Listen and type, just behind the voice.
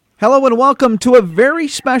Hello and welcome to a very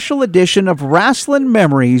special edition of Rasslin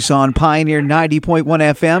Memories on Pioneer 90.1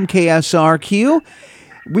 FM KSRQ.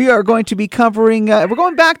 We are going to be covering, we're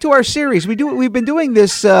going back to our series. We've been doing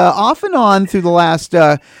this off and on through the last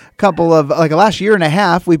last year and a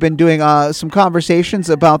half. We've been doing some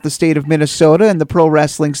conversations about the state of Minnesota and the pro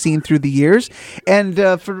wrestling scene through the years. And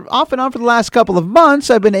for off and on for the last couple of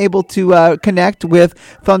months, I've been able to connect with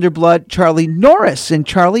Thunderblood Charly Norris. And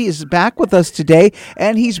Charly is back with us today.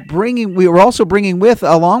 And we were also bringing with,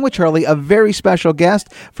 along with Charly, a very special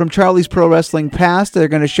guest from Charly's pro wrestling past. They're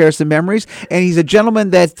going to share some memories. And he's a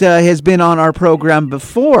gentleman that has been on our program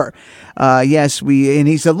before. And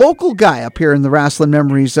he's a local guy up here in the Rasslin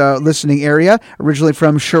Memories listening area, originally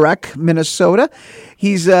from Sharkey, Minnesota.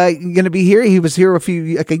 He's going to be here. He was here a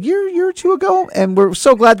year or two ago, and we're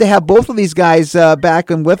so glad to have both of these guys back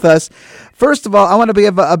and with us. First of all, I want to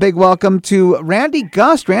give a big welcome to Randy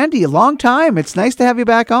Gust. Randy, a long time. It's nice to have you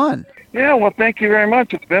back on. Yeah, well, thank you very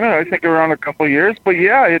much. It's been, I think, around a couple of years, but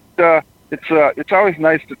yeah, it's always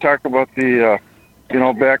nice to talk about the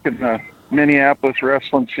back in the Minneapolis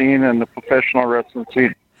wrestling scene and the professional wrestling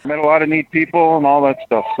scene. Met a lot of neat people and all that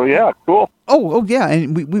stuff. So, yeah, cool. Oh, yeah,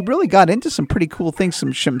 and we really got into some pretty cool things,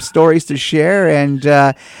 some stories to share, and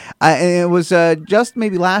it was just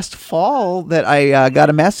maybe last fall that I got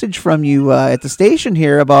a message from you at the station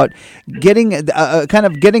here about getting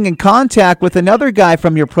in contact with another guy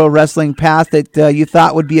from your pro wrestling past that you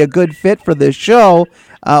thought would be a good fit for this show.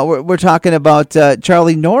 We're talking about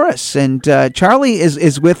Charly Norris, and Charly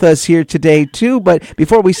is with us here today too. But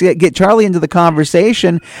before we get Charly into the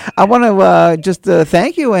conversation, I want to just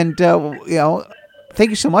thank you and thank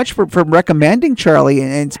you so much for recommending Charly,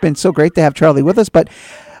 and it's been so great to have Charly with us. But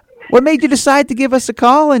what made you decide to give us a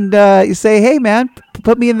call and you say, "Hey, man,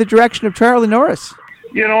 put me in the direction of Charly Norris"?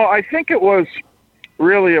 I think it was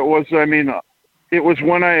when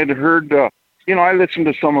I had heard. I listened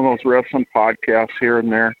to some of those wrestling podcasts here and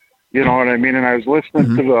there, you know what I mean? And I was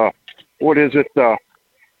listening to the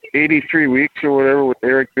 83 Weeks or whatever with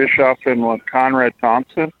Eric Bischoff and Conrad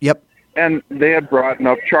Thompson. Yep. And they had brought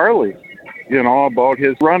up Charly, about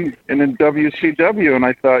his run in WCW. And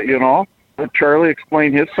I thought, let Charly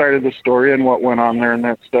explain his side of the story and what went on there and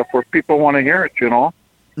that stuff where people want to hear it,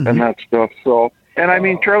 and that stuff. So,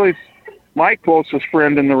 and Charly's my closest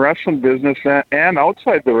friend in the wrestling business and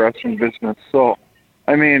outside the wrestling business. So,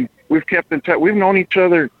 we've kept in touch. We've known each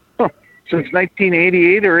other since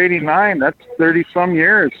 1988 or 89. That's 30-some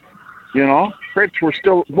years, Fritz, we're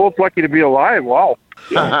still both lucky to be alive. Wow.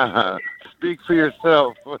 Speak for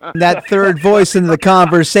yourself. That third voice in the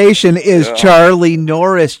conversation is Charly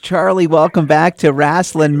Norris. Charly, welcome back to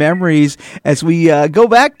Rasslin Memories as we go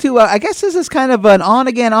back to, I guess this is kind of an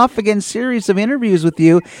on-again, off-again series of interviews with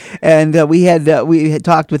you. And we had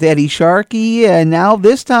talked with Eddie Sharkey, and now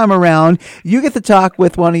this time around, you get to talk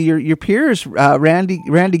with one of your peers,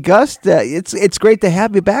 Randy Gust. It's great to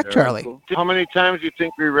have you back, Charly. How many times do you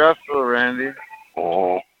think we wrestled, Randy?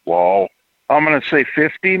 Oh, wow. I'm going to say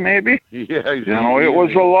 50, maybe. Yeah, it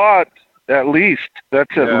was a lot, at least.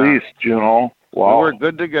 That's at least, Wow. We were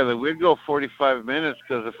good together. We'd go 45 minutes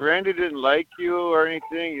because if Randy didn't like you or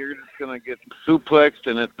anything, you're just going to get suplexed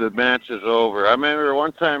and the match is over. I remember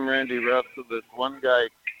one time Randy wrestled this one guy.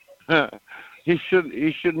 He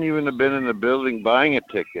shouldn't even have been in the building buying a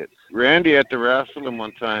ticket. Randy had to wrestle him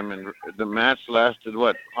one time, and the match lasted,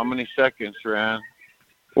 how many seconds, Rand?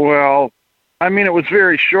 Well, it was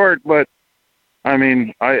very short, but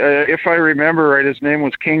if I remember right, his name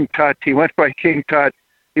was King Tut. He went by King Tut.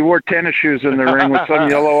 He wore tennis shoes in the ring with some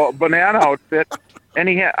yellow banana outfit, and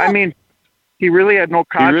he had. He really had no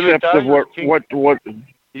concept of what.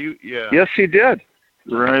 Yes, he did.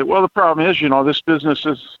 Right. Well, the problem is, this business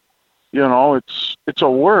is, it's a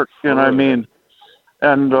work, and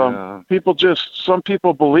some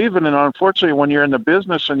people believe in it, and unfortunately, when you're in the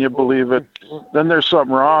business and you believe it, then there's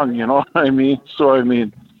something wrong. You know what I mean? So it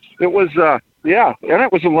was. Yeah, and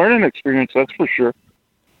it was a learning experience, that's for sure.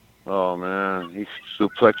 Oh, man, he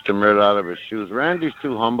suplexed him right out of his shoes. Randy's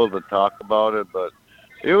too humble to talk about it, but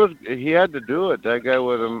he had to do it. That guy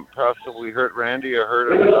would have possibly hurt Randy or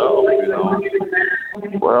hurt himself,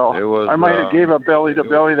 Well, I might have gave a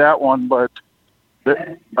belly-to-belly that one, but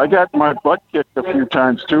I got my butt kicked a few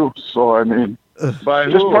times, too. So, just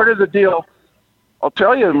part of the deal. I'll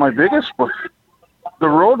tell you, my biggest one. The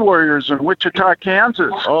Road Warriors in Wichita,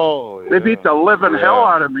 Kansas. Oh, yeah. They beat the living hell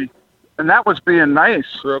out of me, and that was being nice.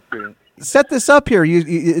 Set this up here,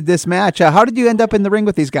 this match. How did you end up in the ring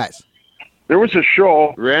with these guys? There was a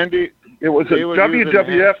show. Randy. It was a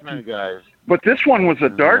WWF, guys. but this one was a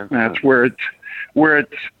dark match where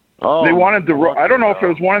they wanted the. I don't know if it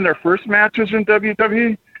was one of their first matches in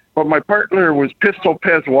WWE, but my partner was Pistol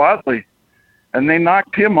Pez Wadley, and they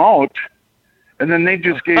knocked him out, and then they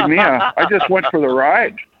just gave me I just went for the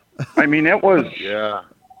ride. I mean, it was... Yeah.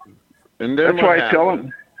 And then that's why I tell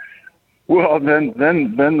them. Well, then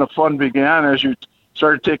the fun began as you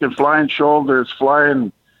started taking flying shoulders,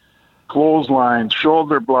 flying clotheslines,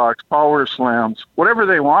 shoulder blocks, power slams, whatever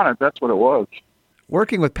they wanted. That's what it was.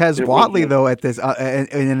 Working with Pez Watley, though, at this in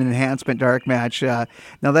an enhancement dark match. Now,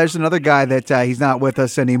 there's another guy that he's not with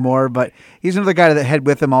us anymore, but he's another guy that had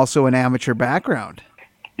with him also an amateur background.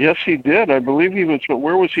 Yes, he did. I believe he was.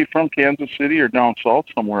 Where was he from? Kansas City or down south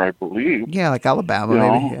somewhere? I believe. Yeah, like Alabama,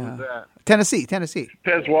 maybe. Yeah. Tennessee.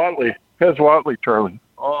 Pez Watley, Charlie.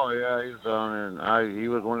 Oh yeah, he's down there, and he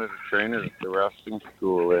was one of the trainers at the wrestling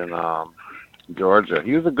school in Georgia.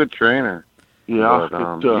 He was a good trainer. Yeah,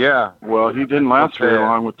 but, yeah. Well, he didn't last very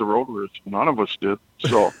long with the Rollers. None of us did.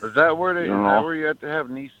 So is that where you had to have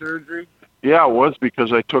knee surgery? Yeah, it was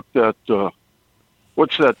because I took that.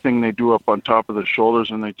 What's that thing they do up on top of the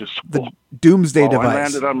shoulders and they just... The doomsday device. I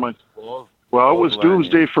landed on my... Well, it was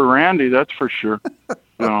doomsday for Randy, that's for sure.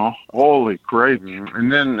 Holy crap. And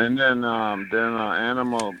then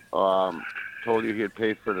Animal told you he'd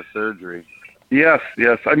pay for the surgery. Yes.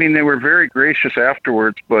 I mean, they were very gracious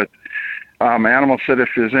afterwards, but Animal said if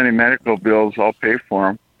there's any medical bills, I'll pay for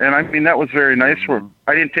them. And, I mean, that was very nice for him.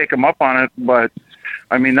 I didn't take him up on it, but,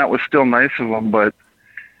 I mean, that was still nice of him. But,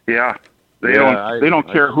 yeah. They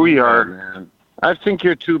don't care who you are. Man. I think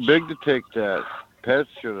you're too big to take that. Pez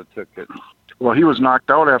should have took it. Well, he was knocked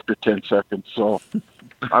out after 10 seconds, so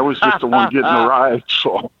I was just the one getting the ride.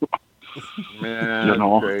 So, man, that's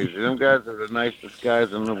crazy. Them guys are the nicest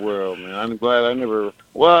guys in the world, man. I'm glad I never.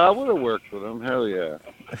 Well, I would have worked with them. Hell yeah.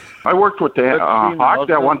 I worked with Hawk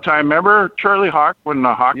that one time. Remember Charlie Hawk when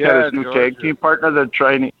Hawk had his new tag team partner, the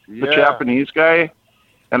Japanese guy,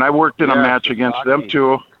 and I worked in a match against them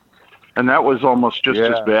too. And that was almost just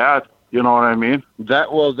as bad. You know what I mean?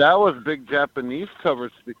 That was big Japanese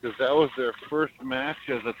covers because that was their first match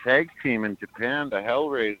as a tag team in Japan, the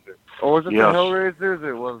Hellraiser. Or was it the Hellraisers?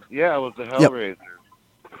 It was the Hellraisers.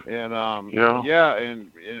 Yep.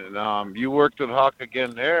 And you worked with Hawk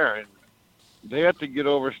again there, and they had to get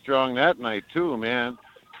over strong that night too, man.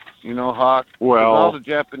 You know, Hawk. Well, all the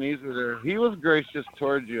Japanese were there. He was gracious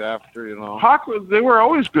towards you after, Hawk, they were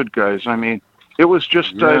always good guys. I mean. It was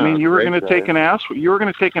just, I mean, you were going to take an ass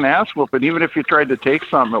whooping. Even if you tried to take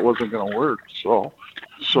something, it wasn't going to work. So,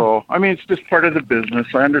 I mean, it's just part of the business.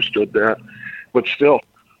 I understood that, but still,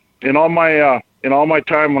 in all my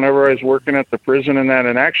time, whenever I was working at the prison and that,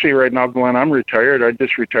 and actually right now, Glenn, I'm retired. I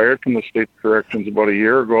just retired from the state corrections about a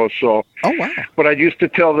year ago. So, oh wow. But I used to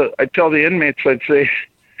tell the inmates, I'd say,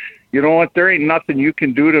 you know what, there ain't nothing you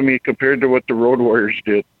can do to me compared to what the Road Warriors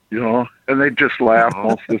did. And they just laugh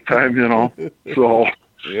most of the time, So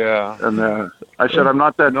yeah. And I said, I'm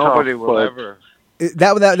not that Nobody tough, will ever.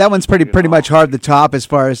 That one's pretty much hard to top as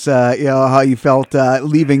far as how you felt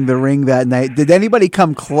leaving the ring that night. Did anybody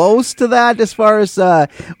come close to that as far as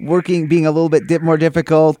working being a little bit more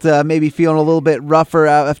difficult, maybe feeling a little bit rougher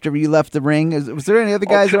after you left the ring? Was there any other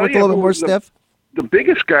guys that worked a little bit more stiff? The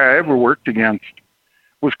biggest guy I ever worked against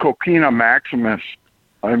was Coquina Maximus.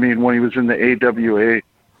 I mean, when he was in the AWA.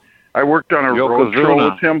 I worked on a road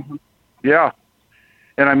show with him. Yeah.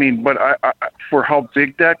 And I mean, but I for how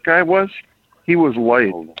big that guy was, he was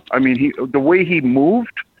light. I mean, the way he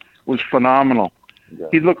moved was phenomenal. Yeah.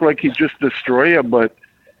 He looked like he'd just destroy you, but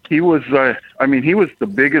he was, he was the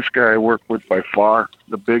biggest guy I worked with by far,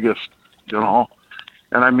 the biggest, And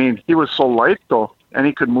I mean, he was so light though, and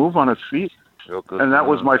he could move on his feet. And that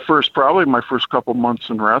was probably my first couple months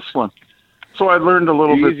in wrestling. So I learned a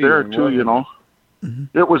little bit there too,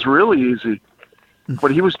 Mm-hmm. It was really easy,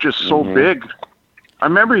 but he was just so big. I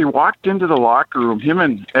remember he walked into the locker room, him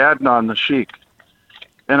and Adnan the Sheik,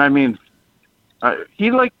 and I mean,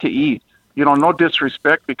 he liked to eat. No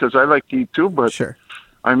disrespect because I like to eat too, but sure.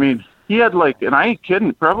 I mean, he had and I ain't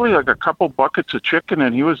kidding, probably like a couple buckets of chicken,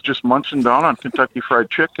 and he was just munching down on Kentucky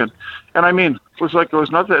Fried Chicken. And I mean, it was like there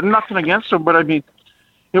was nothing against him, but I mean,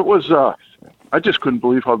 it was. I just couldn't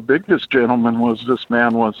believe how big this gentleman was. This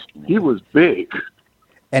man was. He was big.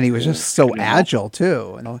 And he was just so agile,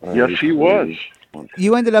 too. Yes, he was.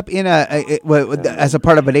 You ended up in as a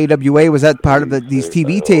part of an AWA. Was that part of these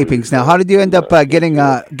TV tapings? Now, how did you end up getting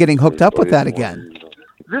hooked up with that again?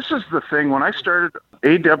 This is the thing. When I started,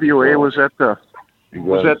 AWA was at the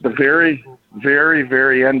very, very,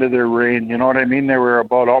 very end of their reign. You know what I mean? They were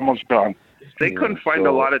about almost done. They couldn't find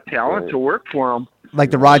a lot of talent to work for them.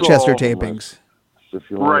 Like the Rochester tapings.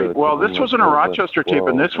 Right. Well, this wasn't a Rochester tape,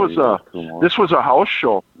 and this was a house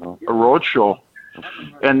show, a road show,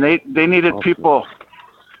 and they needed people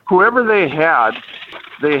whoever they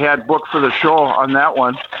had booked for the show on that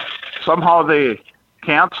one. Somehow they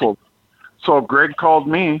canceled. So Greg called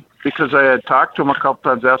me because I had talked to him a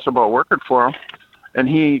couple times, asked about working for him. And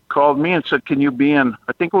he called me and said, can you be in,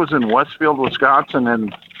 I think it was in Westfield, Wisconsin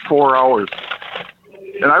in 4 hours.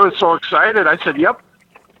 And I was so excited. I said, yep.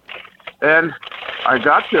 And I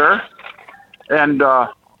got there, and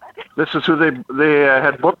this is who they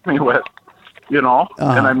had booked me with, you know.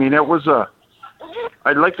 And I mean, it was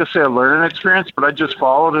I'd like to say a learning experience, but I just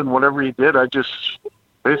followed, and whatever he did, I just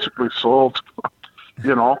basically sold,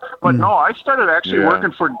 you know. But no, I started actually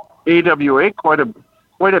working for AWA quite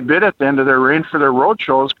a bit at the end of their reign for their road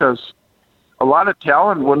shows, because a lot of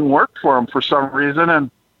talent wouldn't work for them for some reason,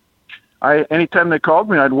 and anytime they called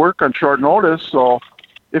me, I'd work on short notice. So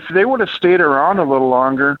if they would have stayed around a little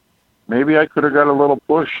longer, maybe I could have got a little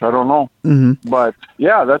push. I don't know. Mm-hmm. But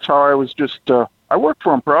yeah, that's how I was just, I worked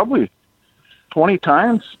for them probably 20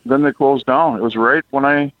 times. Then they closed down. It was right when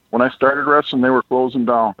I started wrestling, they were closing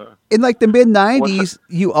down. In like the mid 90s,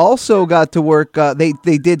 you also got to work. They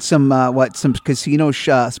did some casino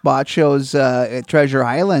spot shows at Treasure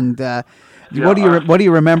Island. What do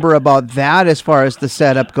you remember about that as far as the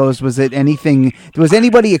setup goes? Was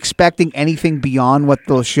anybody expecting anything beyond what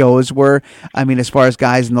those shows were? I mean, as far as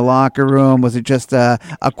guys in the locker room, was it just a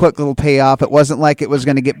quick little payoff? It wasn't like it was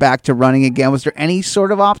going to get back to running again. Was there any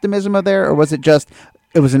sort of optimism there, or was it just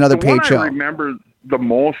it was another paid show? I remember the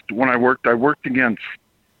most when I worked against,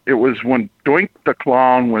 it was when Doink the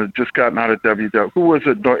Clown was just gotten out of WW. Who was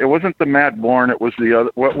it? It wasn't the Matt Bourne. It was the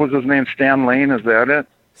other. What was his name? Stan Lane. Is that it?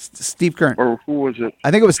 Steve Kern. Or who was it? I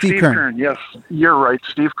think it was Steve Kern. Yes, you're right,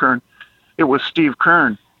 Steve Kern. It was Steve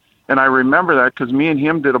Kern. And I remember that because me and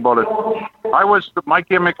him did about it. My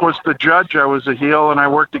gimmick was the judge. I was a heel, and I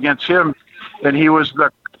worked against him. And he was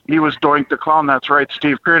Doink the Clown. That's right,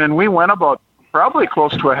 Steve Kern. And we went about probably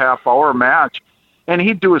close to a half-hour match. And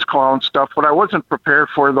he'd do his clown stuff, but I wasn't prepared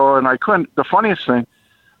for, though, and I couldn't. The funniest thing,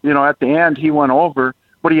 you know, at the end, he went over,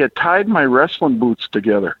 but he had tied my wrestling boots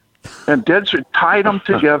together. And tied them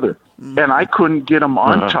together, and I couldn't get them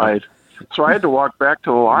untied. So I had to walk back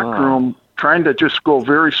to the locker room trying to just go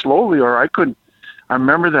very slowly, or I couldn't. I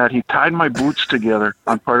remember that. He tied my boots together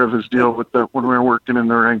on part of his deal when we were working in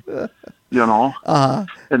the ring, you know.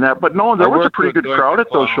 And that, but no, there was a pretty good crowd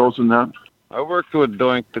at those shows and that. I worked with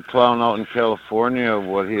Doink the Clown out in California.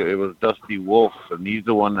 It was Dusty Wolf, and he's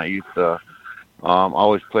the one that used to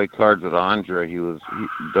always play cards with Andre.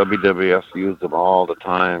 WWF used him all the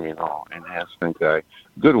time, you know, enhancement guy.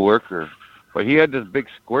 Good worker. But he had this big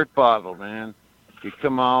squirt bottle, man. He'd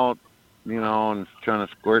come out, you know, and trying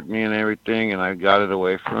to squirt me and everything, and I got it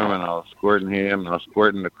away from him, and I was squirting him, and I was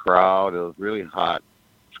squirting the crowd. It was really hot.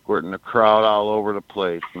 Squirting the crowd all over the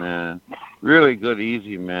place, man. Really good,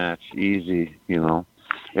 easy match. Easy, you know.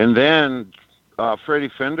 And then Freddie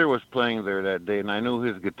Fender was playing there that day, and I knew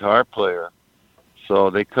his guitar player. So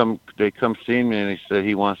they come see me, and he said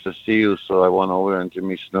he wants to see you. So I went over there, and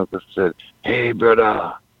Jimmy Snuka said, "Hey,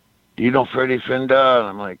 brother, do you know Freddie Fender?" And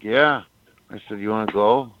I'm like, "Yeah." I said, "You want to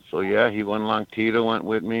go?" So yeah, he went along. Tito went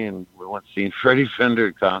with me, and we went seeing Freddie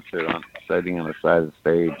Fender concert sitting on the side of the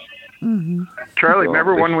stage. Mm-hmm. Charlie,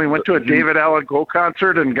 remember when we went to a David Allen Go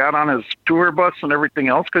concert and got on his tour bus and everything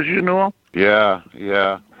else because you knew him?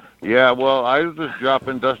 Yeah, well, I was just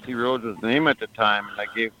dropping Dusty Rhodes' name at the time, and I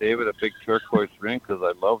gave David a big turquoise ring because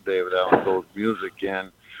I love David Allen Cole's music.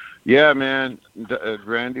 And, yeah, man,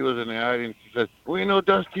 Randy was in the audience. He said, "We know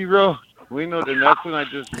Dusty Rhodes. We know." And that's when I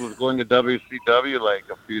just was going to WCW like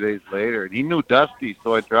a few days later. And he knew Dusty,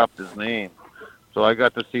 so I dropped his name. So I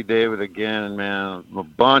got to see David again, man, a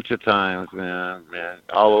bunch of times, man,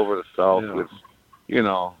 all over the South. Yeah. You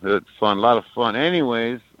know, it's fun, a lot of fun.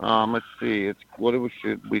 Anyways, let's see. What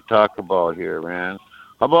should we talk about here, man?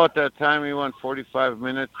 How about that time we won 45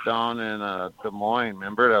 minutes down in Des Moines?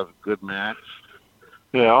 Remember, that was a good match.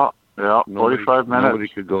 Yeah, 45 minutes. Nobody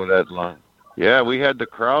could go that long. Yeah, we had the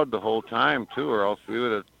crowd the whole time too, or else we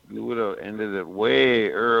would have ended it way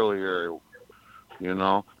earlier. You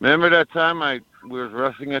know, remember that time we were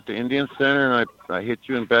wrestling at the Indian Center, and I hit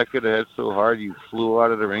you in the back of the head so hard you flew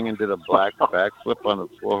out of the ring and did a black backflip on the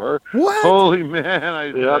floor. What? Holy man!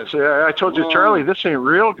 I told you, Charlie, this ain't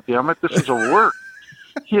real. Damn it, this is a work.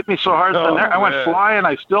 He hit me so hard in there. I went flying.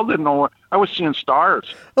 I still didn't know what. I was seeing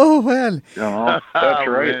stars. Oh man! You know, that's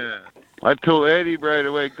right. Man. I told Eddie right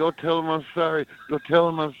away, "Go tell him I'm sorry. Go tell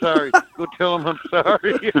him I'm sorry. Go tell him I'm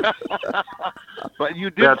sorry." But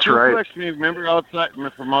you did suplex me. Remember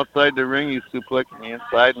from outside the ring, you suplexed me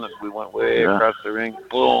inside, and we went way across the ring.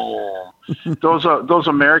 Boom. Those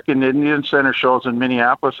American Indian Center shows in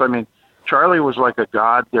Minneapolis. I mean, Charlie was like a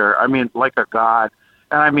god there. I mean, like a god.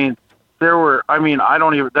 And I mean,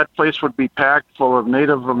 that place would be packed full of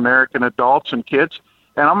Native American adults and kids.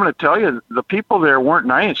 And I'm going to tell you, the people there weren't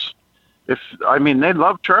nice. They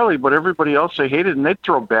loved Charlie, but everybody else they hated, and they'd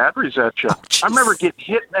throw batteries at you. Oh, I remember getting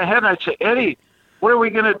hit in the head, and I'd say, Eddie, what are we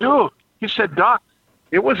going to do? He said, Doc,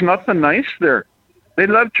 it was nothing nice there. They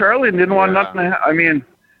loved Charlie and didn't want nothing.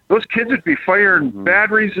 Those kids would be firing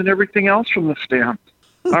batteries and everything else from the stands.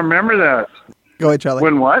 I remember that. Go ahead, Charlie.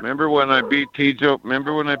 When what? Remember when I beat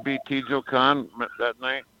Tijo Khan that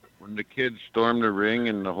night? When the kids stormed the ring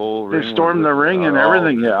and the whole ring. They stormed the ring and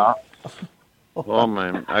everything, yeah. Oh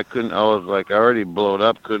man, I was like already blown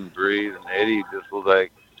up, couldn't breathe, and Eddie just was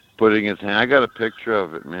like putting his hand. I got a picture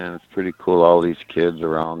of it, man. It's pretty cool. All these kids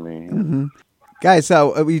around me. Mm-hmm. Guys,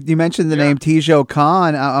 so you mentioned the name Tijo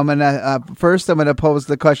Khan. I'm gonna pose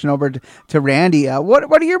the question over to Randy.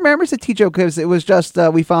 What are your memories of Tijo? Because it was just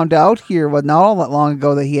we found out here not all that long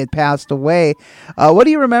ago that he had passed away. What do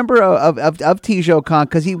you remember of Tijo Khan?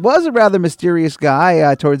 Because he was a rather mysterious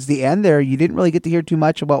guy towards the end there. You didn't really get to hear too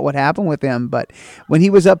much about what happened with him, but when he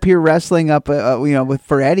was up here wrestling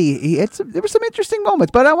for Eddie, there were some interesting moments.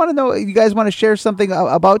 But I want to know, you guys want to share something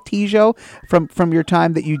about Tijo from your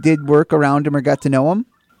time that you did work around him or got to know him?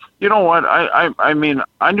 You know what? I knew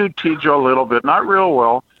Tijo a little bit, not real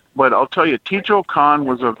well, but I'll tell you, Tijo Khan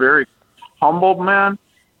was a very humble man,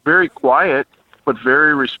 very quiet, but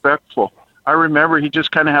very respectful. I remember he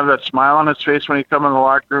just kind of had that smile on his face when he come in the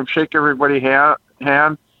locker room, shake everybody's hand,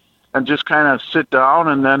 and just kind of sit down.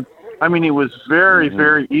 And then, he was very,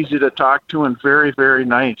 very easy to talk to and very, very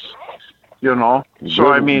nice. You know,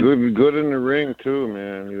 good in the ring too,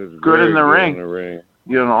 man. He was good in the ring.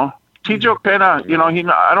 You know. Tijo kind of,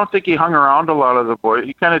 I don't think he hung around a lot of the boys.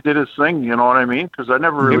 He kind of did his thing, you know what I mean? Because I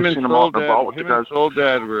never really seen him out and about with the guys.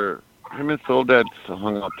 Him and Soledad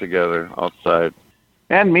hung out together outside.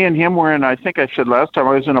 And me and him were in, I think I said last time,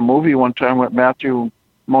 I was in a movie one time with Matthew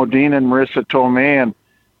Modine and Marissa Tomei, and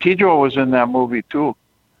Tijo was in that movie too.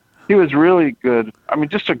 He was really good.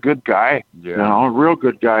 Just a good guy. Yeah. A real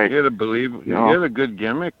good guy. He had a good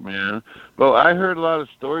gimmick, man. Well, I heard a lot of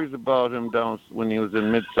stories about him down when he was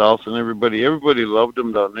in Mid-South, and everybody loved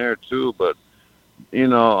him down there too. But I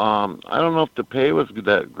don't know if the pay was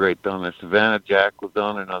that great down there. Savannah Jack was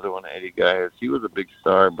down there, another one of Eddie Guy's. He was a big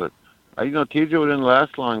star, but Tijo didn't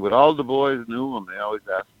last long. But all the boys knew him. They always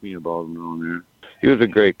asked me about him down there. He was a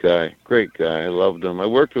great guy. I loved him. I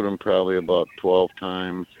worked with him probably about 12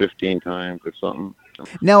 times, 15 times or something.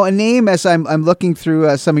 Now, a name, as I'm looking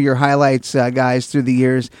through some of your highlights, guys, through the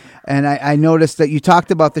years, and I noticed that you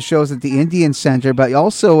talked about the shows at the Indian Center, but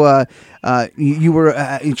also you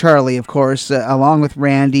were, Charlie, of course, along with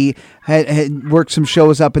Randy, had worked some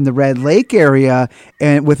shows up in the Red Lake area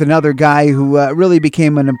and with another guy who really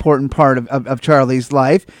became an important part of Charlie's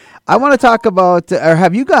life. I want to talk about, or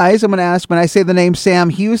have you guys, I'm going to ask, when I say the name Sam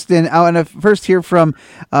Houston, I want to first hear from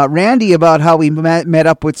Randy about how we met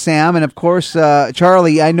up with Sam. And, of course,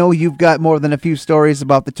 Charlie, I know you've got more than a few stories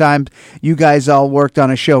about the time you guys all worked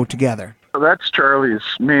on a show together. Well, that's Charlie's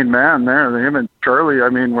main man there. Him and Charlie,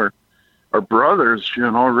 were brothers,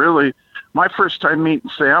 really. My first time meeting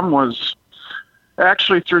Sam was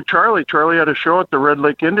actually through Charlie. Charlie had a show at the Red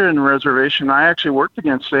Lake Indian Reservation. I actually worked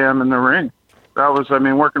against Sam in the ring. That was,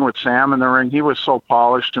 working with Sam in the ring. He was so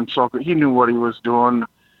polished and so good. He knew what he was doing.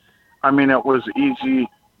 It was easy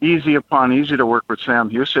to work with Sam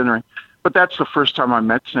Houston in the ring. But that's the first time I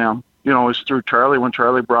met Sam. It was through Charlie, when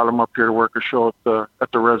Charlie brought him up here to work a show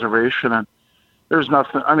at the reservation. And there's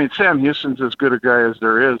nothing. Sam Houston's as good a guy as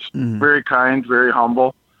there is. Mm-hmm. Very kind, very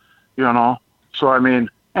humble, So,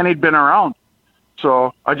 and he'd been around.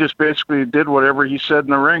 So I just basically did whatever he said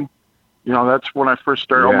in the ring. That's when I first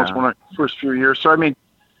started, almost first few years. So,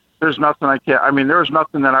 there's nothing there was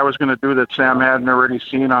nothing that I was going to do that Sam hadn't already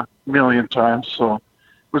seen a million times. So it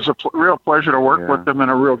was a real pleasure to work with him,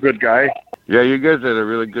 and a real good guy. Yeah, you guys had a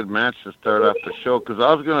really good match to start off the show, because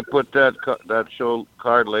I was going to put that show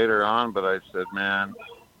card later on, but I said, man,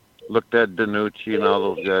 looked at Danucci and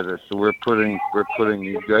all those guys. I said, we're putting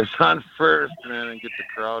these guys on first, man, and get the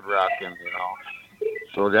crowd rocking,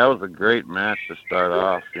 So that was a great match to start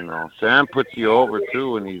off, Sam puts you over,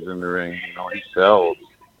 too, when he's in the ring. He sells.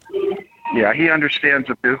 Yeah, he understands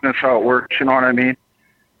the business, how it works, you know what I mean?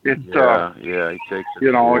 It's, he takes it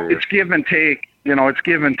serious. It's give and take, it's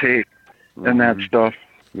give and take and that stuff.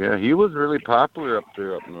 Yeah, he was really popular up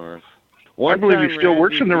there up north. I believe he still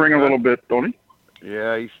works in the ring a little bit, don't he?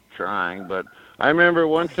 Yeah, he's trying, but I remember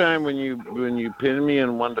one time when you pinned me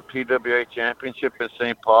and won the PWA championship in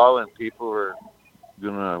St. Paul, and people were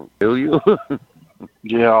gonna kill you.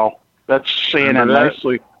 Yeah, that's saying it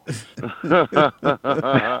nicely.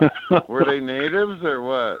 Were they natives or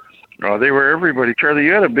what? Oh, they were everybody. Charlie,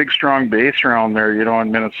 you had a big, strong base around there,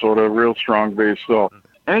 in Minnesota, a real strong base. So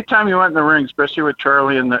anytime you went in the ring, especially with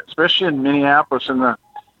Charlie, especially in Minneapolis in the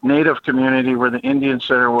native community where the Indian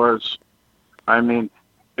Center was,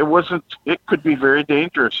 it could be very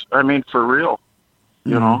dangerous. For real.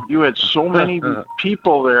 You had so many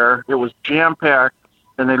people there. It was jam-packed,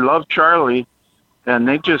 and they loved Charlie, and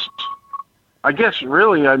they just, I guess,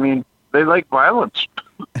 really, they like violence,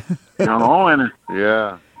 and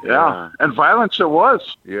yeah, and violence it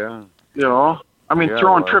was. Yeah. Throwing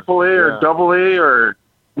AAA or AA or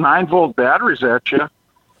 9-volt batteries at you.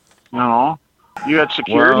 You had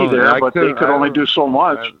security there, but they could only do so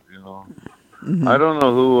much. I don't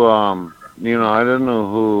know who. I don't know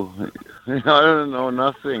who. I don't know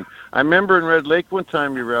nothing. I remember in Red Lake one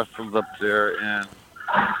time you wrestled up there, and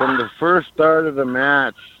from the first start of the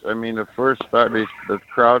match, the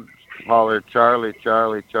crowd hollered Charlie,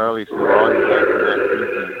 Charlie, Charlie. So all you guys in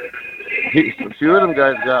that season. A few of them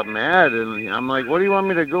guys got mad, and I'm like, "What do you want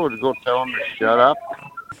me to go? To go tell them to shut up?"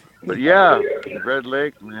 But yeah, Red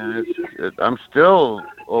Lake, man, I'm still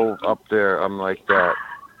up there. I'm like that.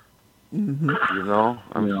 I'm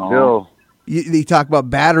still. You talk about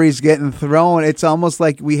batteries getting thrown. It's almost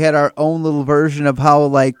like we had our own little version of how,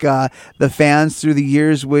 the fans through the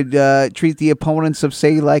years would treat the opponents of,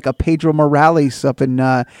 say, like a Pedro Morales up in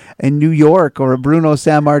New York, or a Bruno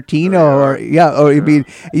Sammartino,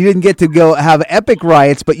 you didn't get to go have epic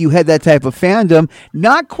riots, but you had that type of fandom.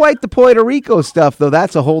 Not quite the Puerto Rico stuff, though.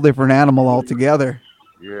 That's a whole different animal altogether.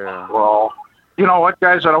 Yeah. Well, you know what,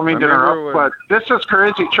 guys? I don't mean to interrupt, but this is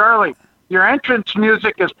crazy, Charlie. Your entrance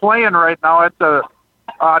music is playing right now at the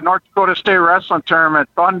North Dakota State Wrestling Tournament,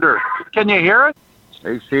 Thunder. Can you hear it?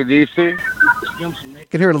 AC/DC? I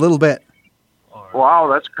can hear it a little bit. Wow,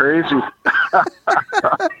 that's crazy.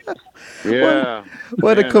 Yeah.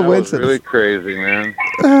 What a coincidence. That was really crazy, man.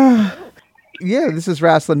 Yeah, this is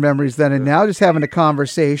Rasslin Memories Then and Now, just having a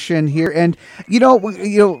conversation here. And,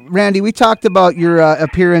 Randy, we talked about your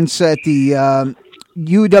appearance at the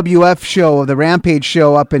UWF show, the Rampage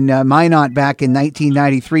show up in Minot back in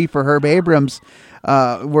 1993 for Herb Abrams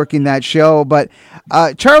working that show. But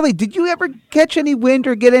Charlie, did you ever catch any wind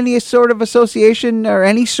or get any sort of association or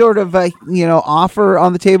any sort of offer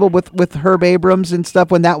on the table with Herb Abrams and stuff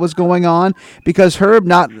when that was going on? Because Herb,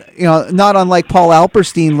 not unlike Paul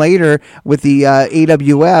Alperstein later with the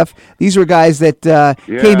AWF, these were guys that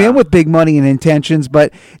came in with big money and intentions,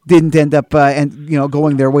 but didn't end up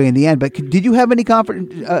going their way in the end. But did you have any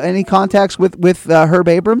contacts with Herb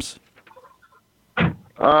Abrams?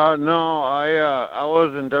 No, I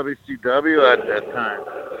was in WCW at that time.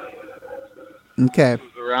 Okay. I was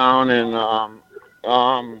around and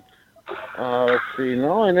let's see.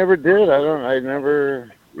 No, I never did.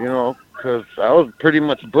 Because I was pretty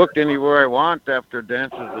much booked anywhere I want after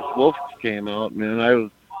Dances with Wolves came out, man.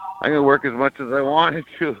 I could work as much as I wanted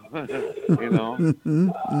to,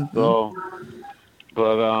 So.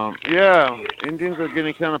 But, Indians are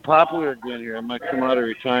getting kind of popular again here. I might come out of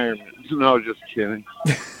retirement. No, just kidding.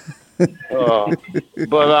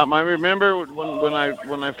 But I remember when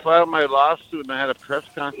I filed my lawsuit and I had a press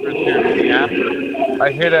conference here in Minneapolis,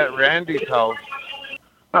 I hit at Randy's house.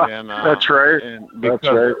 And, that's right. And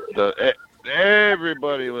because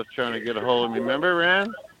everybody was trying to get a hold of me. Remember,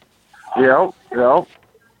 Rand? Yep.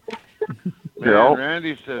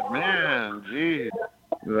 Randy said, man, geez.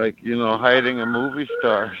 Hiding a movie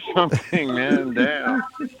star or something, man. Damn.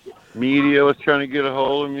 Media was trying to get a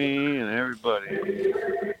hold of me and everybody.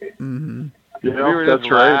 Mm-hmm. We were just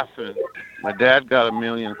laughing. My dad got a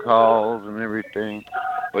million calls and everything.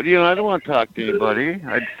 But, I don't want to talk to anybody.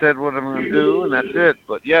 I said what I'm going to do, and that's it.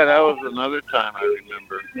 But, yeah, that was another time I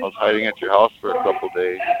remember. I was hiding at your house for a couple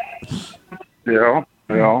days. Yeah.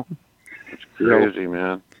 It's crazy,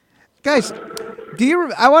 man. Guys,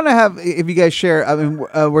 I want to have, if you guys share,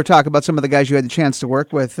 we're talking about some of the guys you had the chance to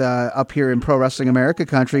work with up here in Pro Wrestling America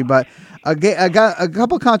country, but I got a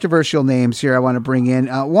couple controversial names here I want to bring in,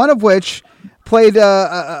 one of which played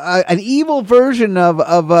an evil version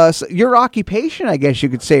of your occupation, I guess you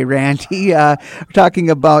could say, Randy. We're talking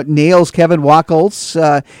about Nails, Kevin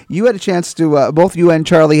Wacholz. You had a chance to, both you and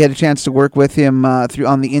Charlie had a chance to work with him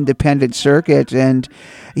on the independent circuit, and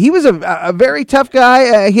he was a very tough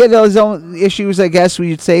guy. He had his own issues, I guess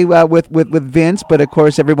we'd say, with Vince, but of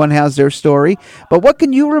course everyone has their story. But what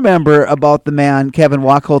can you remember about the man, Kevin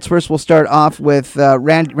Wacholz? First, we'll start off with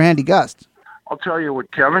Randy Gust. I'll tell you, with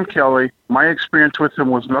Kevin Kelly, my experience with him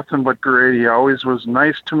was nothing but great. He always was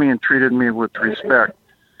nice to me and treated me with respect.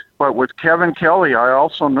 But with Kevin Kelly, I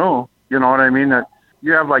also knew, that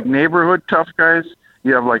you have like neighborhood tough guys,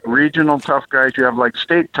 You have like regional tough guys. You have like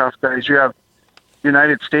state tough guys. You have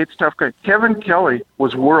United States tough guys. Kevin Kelly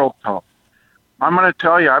was world tough. I'm going to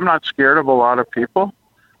tell you, I'm not scared of a lot of people.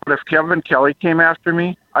 But if Kevin Kelly came after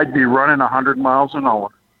me, I'd be running 100 miles an hour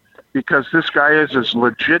because this guy is as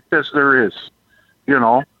legit as there is, you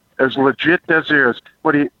know, as legit as there is.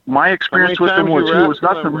 But my experience with him was he was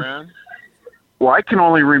nothing. Well, I can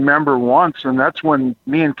only remember once, and that's when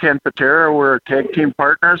me and Ken Patera were tag team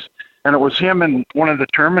partners, and it was him and one of the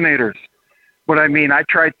Terminators. But I mean, I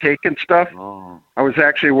tried taking stuff. Oh. I was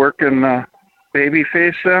actually working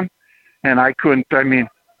Babyface then, and I couldn't. I mean,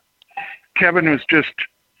 Kevin was just.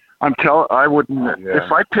 I wouldn't. Yeah.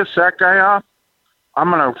 If I piss that guy off,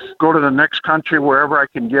 I'm gonna go to the next country wherever I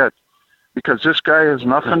can get, because this guy is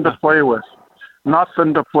nothing to play with.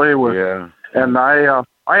 Nothing to play with. Yeah. And I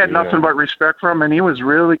had nothing but respect for him, and he was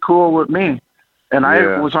really cool with me. And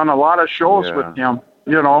I was on a lot of shows with him.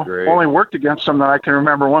 You know, only worked against him that I can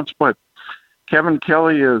remember once. But Kevin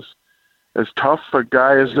Kelly is as tough a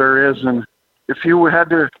guy as there is, and if you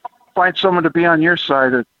had to find someone to be on your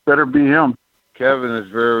side, it better be him. Kevin is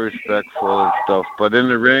very respectful and stuff, but in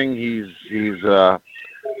the ring, he's you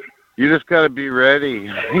just got to be ready,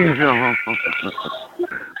 you know.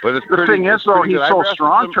 But it's the thing is, though, he's so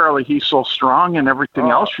strong, Charlie. He's so strong, and everything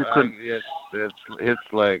else you could.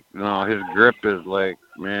 It's like, you know, his grip is like,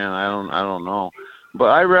 man, I don't know. But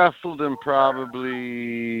I wrestled him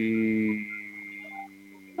probably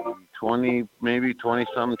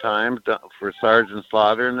 20-something times for Sergeant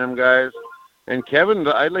Slaughter and them guys. And Kevin,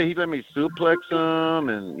 he let me suplex him,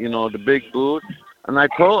 and you know, the big boot. And I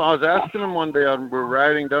was asking him one day, we're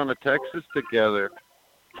riding down to Texas together.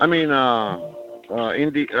 I mean,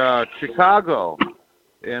 Chicago.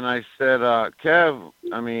 And I said, Kev,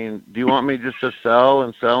 I mean, do you want me just to sell,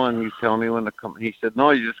 and you tell me when to come? He said,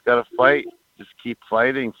 no, you just got to fight. Just keep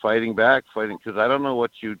fighting back, because I don't know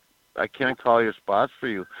I can't call your spots for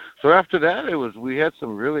you. So after that, we had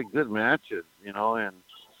some really good matches, you know, and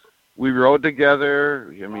we rode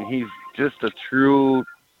together. I mean, he's just a true,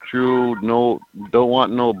 don't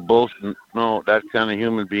want no bullshit, no, that kind of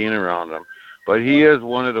human being around him. But he is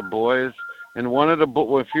one of the boys, and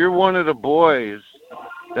if you're one of the boys,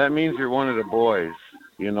 that means you're one of the boys.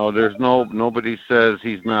 You know, there's nobody says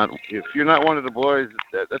he's not. If you're not one of the boys,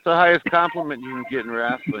 that's the highest compliment you can get in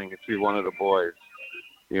wrestling. If you're one of the boys,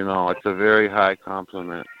 you know, it's a very high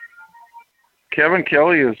compliment. Kevin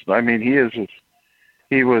Kelly is. I mean, he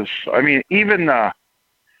was. I mean, even I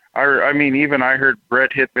heard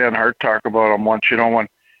Bret Hitman Hart talk about him once. You know, when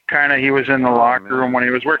kind of he was in the locker room when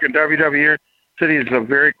he was working WWE. Said he's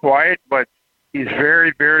very quiet, but he's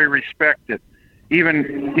very, very respected.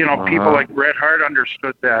 Even, you know, people like Bret Hart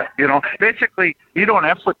understood that. You know, basically, you don't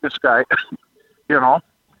F with this guy. You know.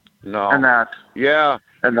 No. And that. Yeah.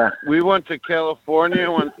 And that. We went to California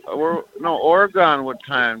Oregon one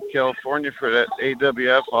time. California for that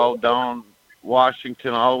AWF, all down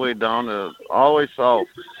Washington, all the way down to all the way south.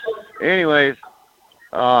 Anyways,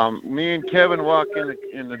 me and Kevin walk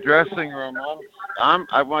in the dressing room.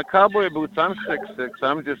 My cowboy boots. I'm 6'6".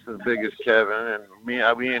 I'm just as big as Kevin. And me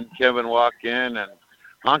and Kevin walk in, and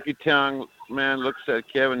Honky Tonk Man looks at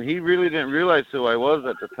Kevin. He really didn't realize who I was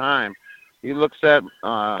at the time. He looks at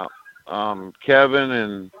Kevin,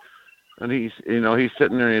 and he's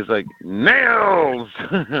sitting there, and he's like, nails.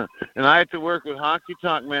 And I had to work with Honky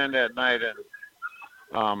Tonk Man that night, and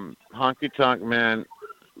Honky Tonk Man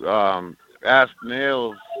asked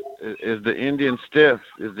Nails, is the Indian stiff?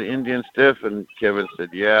 And Kevin said,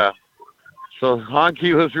 yeah. So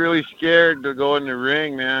Honky was really scared to go in the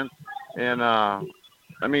ring, man. And I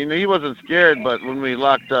mean, he wasn't scared, but when we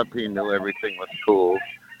locked up, he knew everything was cool.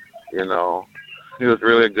 You know, it was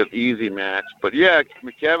really a good, easy match. But yeah,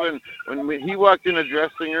 Kevin, he walked in the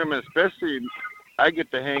dressing room, and especially I get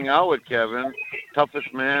to hang out with Kevin,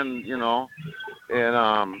 toughest man, you know,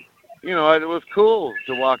 and you know, it was cool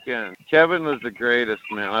to walk in. Kevin was the greatest,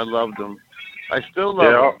 man. I loved him. I still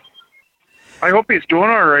love him. I hope he's doing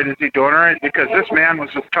all right. Is he doing all right? Because this man was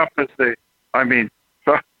as tough as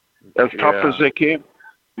tough as they came.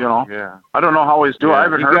 You know. Yeah. I don't know how he's doing. I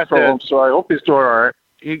haven't heard from him, so I hope he's doing all right.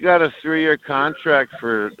 He got a 3-year contract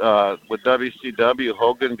with WCW.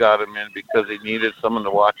 Hogan got him in because he needed someone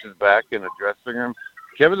to watch his back in the dressing room.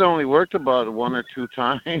 Kevin only worked about 1 or 2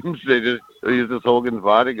 times. He was Hogan's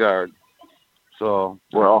bodyguard. So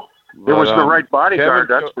it was the right bodyguard,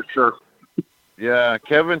 that's for sure. Yeah,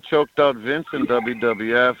 Kevin choked out Vince in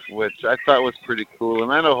WWF, which I thought was pretty cool.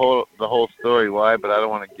 And I know the whole story why, but I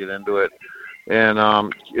don't want to get into it. And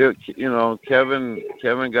you know, Kevin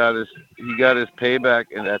got his payback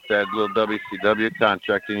at that little WCW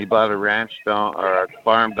contract, and he bought a ranch or a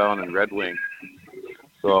farm down in Red Wing.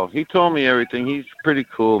 So he told me everything. He's pretty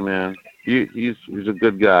cool, man. He's a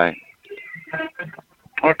good guy.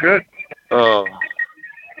 Oh, good. Oh,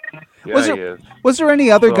 yeah, was there any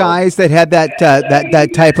other guys that had that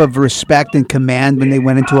type of respect and command when they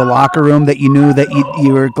went into a locker room that you knew that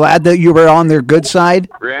you were glad that you were on their good side?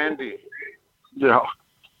 Randy. Yeah.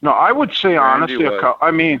 No, I would say honestly,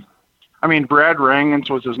 I mean, Brad Rangens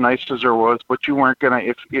was as nice as there was, but you weren't gonna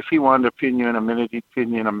if he wanted to pin you in a minute, he'd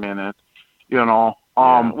pin you in a minute. You know.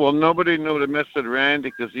 Well, nobody knew to mess with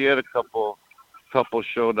Randy because he had a couple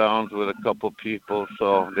showdowns with a couple people,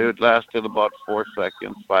 so they would lasted about 4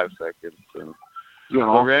 seconds, 5 seconds, and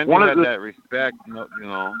so Randy had that respect, you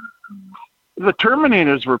know. The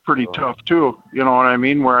Terminators were pretty tough too, you know what I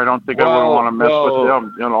mean? Where I don't think I would want to mess with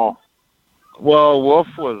them, you know. Well, Wolf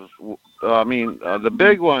was, the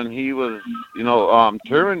big one. He was, Riggs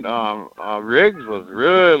was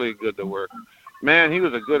really good to work. Man, he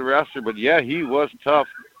was a good wrestler, but yeah, he was tough.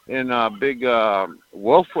 And big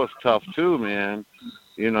Wolf was tough too, man.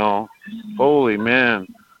 You know, holy man.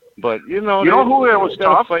 But who it was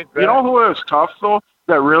tough? You know who it was tough though?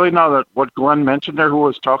 That really now that what Glenn mentioned there, who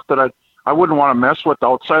was tough that I wouldn't want to mess with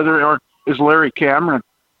outside there is Larry Cameron.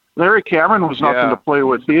 Larry Cameron was nothing to play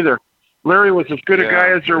with either. Larry was as good a guy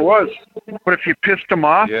as there was. But if you pissed him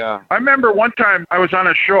off, I remember one time I was on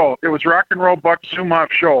a show. It was Rock and Roll Buck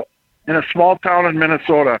Zumhoff show in a small town in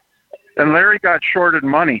Minnesota. And Larry got shorted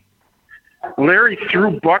money. Larry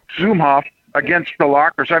threw Buck Zumhoff against the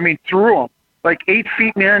lockers. I mean, threw him like 8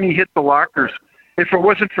 feet in the air, and he hit the lockers. If it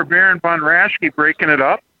wasn't for Baron Von Raschke breaking it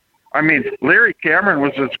up, I mean, Larry Cameron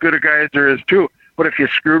was as good a guy as there is too. But if you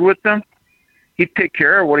screwed with him, he'd take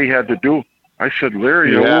care of what he had to do. I said,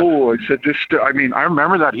 Larry, I said, I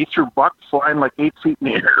remember that. He threw Buck flying like 8 feet in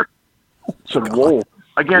the air. I said, whoa.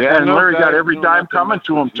 Again, and Larry got every dime coming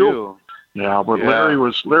to him too. Yeah, but Larry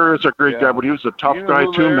was a great guy, but he was a tough guy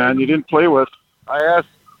too, Larry, man. You didn't play with. I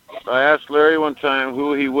asked Larry one time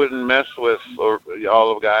who he wouldn't mess with, or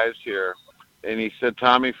all the guys here, and he said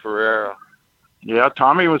Tommy Ferreira. Yeah,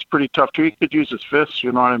 Tommy was pretty tough too. He could use his fists,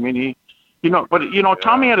 you know what I mean?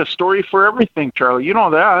 Tommy had a story for everything, Charlie. You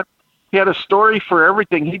know that. He had a story for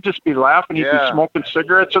everything. He'd just be laughing. He'd be smoking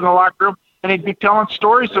cigarettes in the locker room, and he'd be telling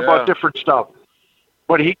stories about different stuff.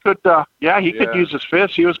 But he could, could use his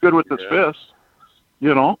fists. He was good with his fists,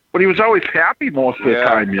 you know. But he was always happy most of the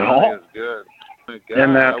time, you know. Good.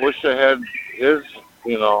 And I wish I had his,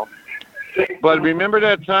 you know. But remember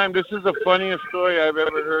that time? This is the funniest story I've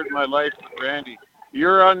ever heard in my life, Randy.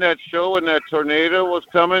 You're on that show when that tornado was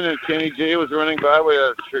coming and Kenny J was running by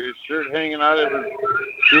with his shirt hanging out of his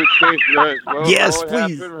suitcase. Yes,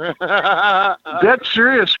 please. That's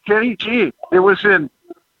serious, Kenny G. It was in,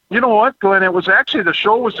 you know what, Glenn? It was actually, the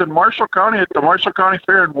show was in Marshall County at the Marshall County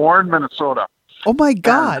Fair in Warren, Minnesota. Oh, my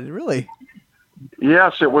God, really?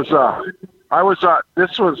 Yes, it was,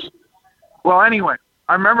 anyway,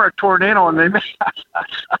 I remember a tornado and they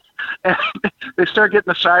started getting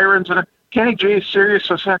the sirens and Kenny J is serious.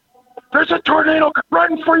 I said, there's a tornado,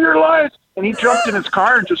 run for your lives. And he jumped in his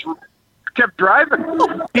car and just kept driving.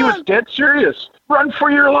 He was dead serious. Run for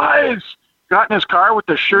your lives. Got in his car with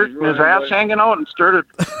the shirt and his ass hanging out and started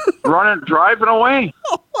driving away.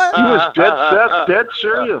 He was dead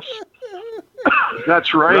serious.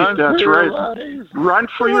 That's right. Run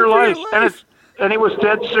for your life. And he was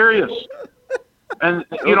dead serious. And,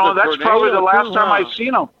 you know, that's probably the last time I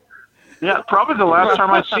seen him. Yeah, probably the last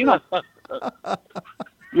time I seen him.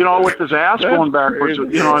 You know, with his ass going backwards. You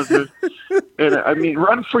know, and I mean,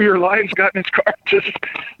 run for your lives. Got in his car, just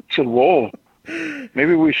said, "Whoa,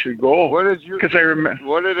 maybe we should go." What did you? Because I remember.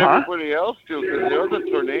 What did everybody else do? Because there was a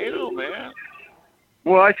tornado, man.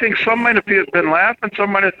 Well, I think some might have been laughing.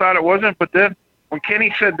 Some might have thought it wasn't. But then when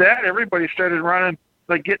Kenny said that, everybody started running,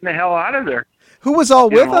 like getting the hell out of there. Who was all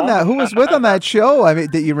with on that? Who was with on that show? I mean,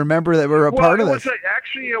 that you remember that were a part of this?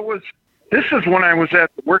 Actually, it was. This is when I was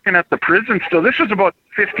working at the prison still. This was about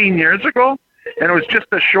 15 years ago, and it was just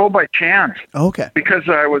a show by chance. Okay. Because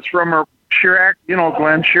I was from Chirac, you know,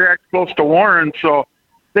 Glenn, Chirac, close to Warren. So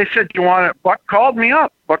they said, "Do you want it?" Buck called me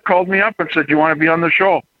up. And said, "Do you want to be on the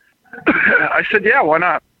show?" I said, "Yeah, why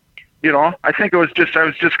not?" You know, I think I was just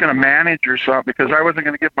going to manage or something because I wasn't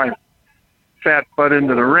going to get my fat butt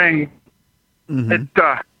into the ring.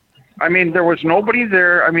 Mm-hmm. I mean, there was nobody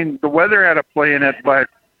there. I mean, the weather had a play in it, but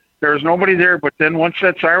there was nobody there. But then once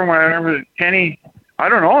that siren went, I remember Kenny, I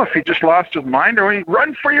don't know if he just lost his mind or he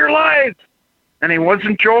run for your lives. And he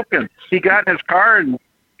wasn't joking. He got in his car and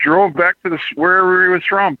drove back to wherever he was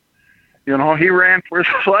from. You know, he ran for his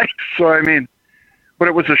life. So, I mean, but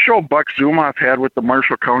it was a show Buck Zumhoff had with the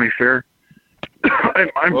Marshall County Fair. I'm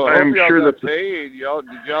sure that paid. Did y'all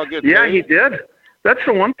get paid? Yeah, he did. That's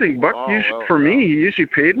the one thing. Buck me, he usually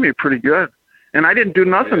paid me pretty good. And I didn't do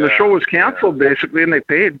nothing. Yeah, the show was canceled, basically, and they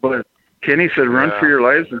paid. But Kenny said, run for your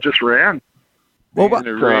lives, and just ran. Well, in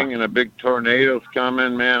the ring and a big tornado's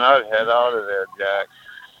coming, man, I'd head out of there, Jack.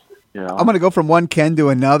 Yeah. I'm going to go from one Ken to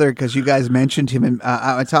another because you guys mentioned him, and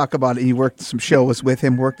I talk about it. You worked some shows with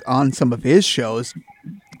him, worked on some of his shows.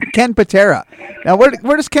 Ken Patera. Now, where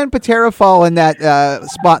does Ken Patera fall in that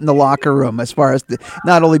spot in the locker room as far as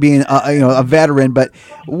not only being a veteran, but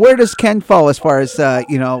where does Ken fall as far as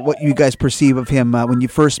what you guys perceive of him when you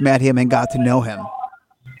first met him and got to know him?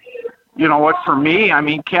 You know what? For me, I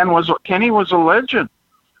mean, Kenny was a legend.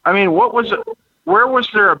 I mean, what was it? Where was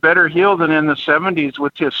there a better heel than in the 70s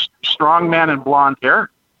with his strong man and blonde hair?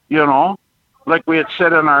 Like we had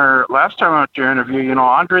said in our last time out your interview,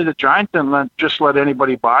 Andre the Giant didn't just let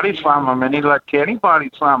anybody body slam him, and he let Kenny body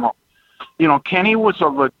slam him. Kenny was a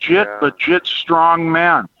legit strong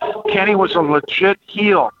man. Kenny was a legit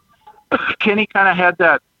heel. Kenny kind of had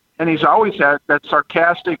that, and he's always had that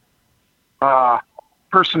sarcastic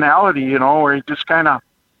personality, where he just kind of,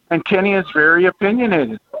 and Kenny is very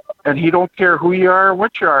opinionated. And he don't care who you are or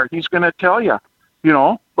what you are. He's going to tell you,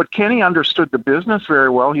 But Kenny understood the business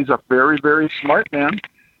very well. He's a very, very smart man.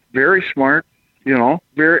 Very smart,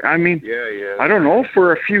 Very. I mean, I don't know.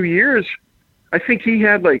 For a few years, I think he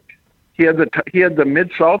had the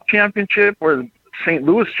Mid-South Championship or the St.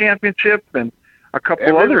 Louis Championship and a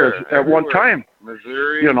couple others at one time.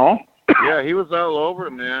 Missouri. Yeah, he was all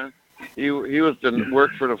over, man. He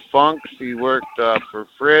worked for the Funks. He worked for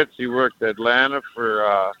Fritz. He worked Atlanta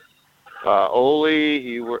for Ole.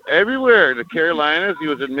 He worked everywhere. The Carolinas. He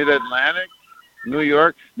was in Mid-Atlantic, New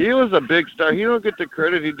York. He was a big star. He don't get the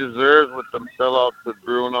credit he deserves with them sellouts with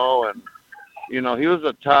Bruno, and he was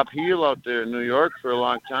a top heel out there in New York for a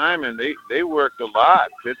long time, and they worked a lot.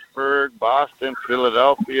 Pittsburgh, Boston,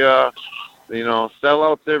 Philadelphia.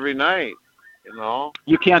 Sellouts every night.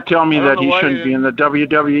 You can't tell me that he shouldn't be in the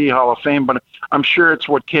WWE Hall of Fame, but I'm sure it's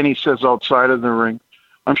what Kenny says outside of the ring.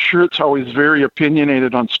 I'm sure it's how he's very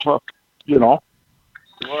opinionated on stuff, Well,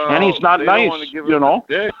 and he's not nice,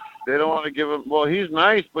 They don't want to give him. Well, he's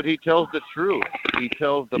nice, but he tells the truth. He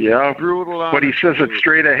tells the brutal. But he says it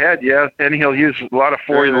straight ahead, and he'll use a lot of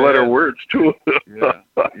four-letter words too. I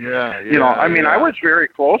was very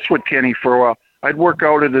close with Kenny for a while. I'd work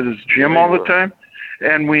out at his gym all the time,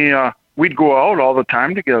 and we'd go out all the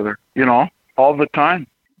time together, all the time.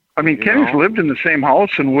 I mean, Kenny's lived in the same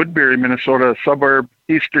house in Woodbury, Minnesota,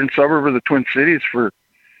 eastern suburb of the Twin Cities for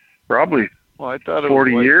probably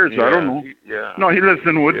 40 years. I don't know. No, he lives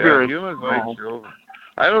in Woodbury.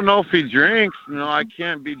 I don't know if he drinks. I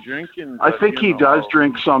can't be drinking. I think he does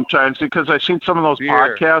drink sometimes because I've seen some of those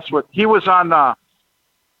podcasts. He was on,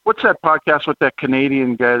 what's that podcast with that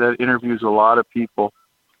Canadian guy that interviews a lot of people?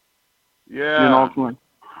 Yeah.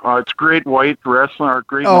 It's Great White Wrestling or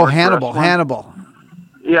Great North Hannibal.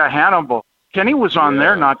 Yeah, Hannibal. Kenny was on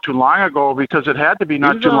there not too long ago because it had to be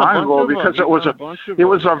not too long ago because it was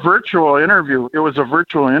a virtual interview. It was a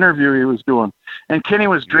virtual interview he was doing, and Kenny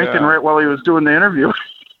was drinking right while he was doing the interview.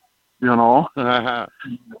 Yeah,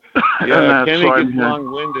 Kenny gets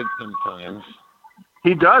long-winded sometimes.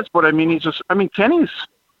 He does, but I mean, Kenny's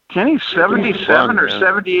 77 or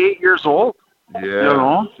 78 years old.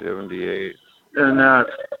 Yeah, 78. And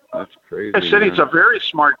that's crazy. I said he's a very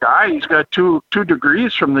smart guy. He's got two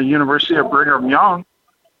degrees from the University of Brigham Young.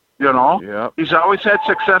 He's always had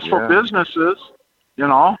successful businesses.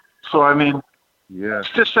 So I mean, it's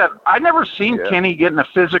just that I never seen Kenny get in a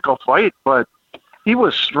physical fight, but he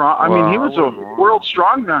was strong. I mean, he was a world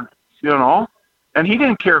strongman. And he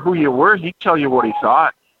didn't care who you were. He'd tell you what he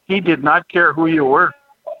thought. He did not care who you were.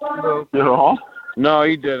 No,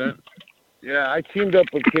 he didn't. Yeah, I teamed up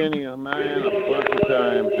with Kenny a bunch of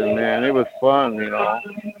times, and man, it was fun.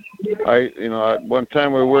 One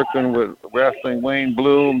time we were working with wrestling Wayne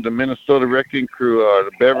Bloom, the Minnesota Wrecking Crew, the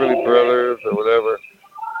Beverly Brothers, or whatever.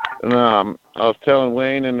 And I was telling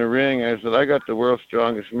Wayne in the ring, I said, I got the world's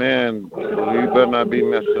strongest man. You better not be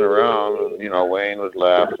messing around. And, Wayne was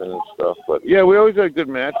laughing and stuff. But yeah, we always had good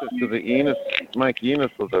matches because Mike Enos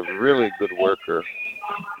was a really good worker.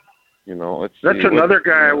 That's another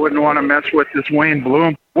guy I wouldn't want to mess with is Wayne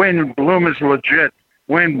Bloom. Wayne Bloom is legit.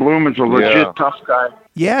 Wayne Bloom is a legit tough guy.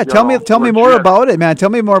 Yeah, tell me more about it, man. Tell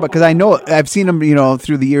me more because I know I've seen him,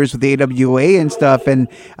 through the years with AWA and stuff, and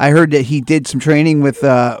I heard that he did some training with,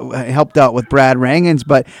 helped out with Brad Rangens.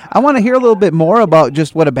 But I want to hear a little bit more about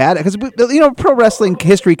just what a because pro wrestling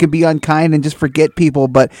history can be unkind and just forget people.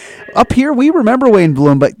 But up here, we remember Wayne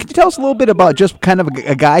Bloom. But could you tell us a little bit about just kind of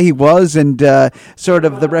a guy he was and sort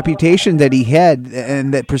of the reputation that he had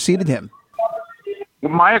and that preceded him?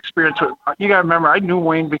 my experience, you got to remember, I knew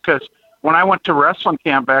Wayne because when I went to wrestling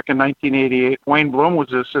camp back in 1988, Wayne Bloom was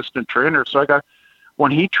the assistant trainer. So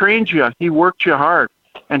when he trained you, he worked you hard.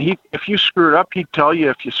 And if you screwed up, he'd tell you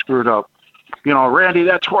if you screwed up. Randy,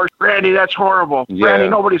 that's Randy, that's horrible. Yeah, Randy,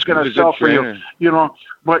 nobody's going to sell for you.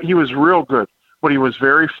 But he was real good. But he was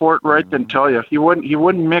very forthright and tell you. He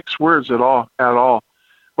wouldn't mix words at all.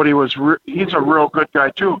 But he's a real good guy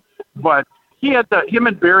too. But him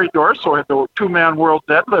and Barry Dorso had the 2-man world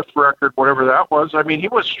deadlift record, whatever that was. I mean, he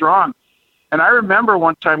was strong. And I remember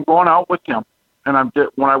one time going out with him, and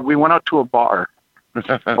we went out to a bar.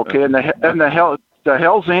 Okay, and the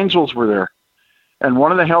Hell's Angels were there. And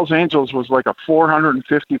one of the Hell's Angels was like a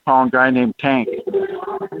 450-pound guy named Tank.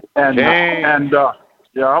 And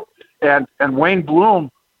Wayne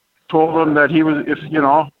Bloom told him that he was, if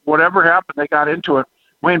whatever happened, they got into it.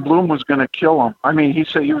 Wayne Bloom was going to kill him. I mean, he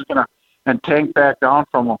said he was going to, and Tank back down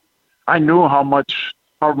from him. I knew how much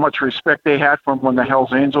respect they had for him when the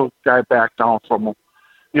Hell's Angels guy backed down from him.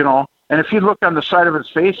 And if you look on the side of his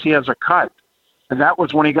face, he has a cut. And that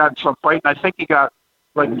was when he got in some fight. And I think he got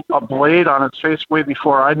like a blade on his face way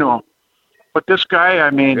before I knew him. But this guy,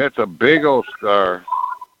 I mean... That's a big old scar.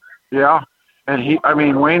 Yeah. And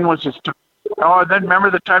Wayne was just... Oh, and then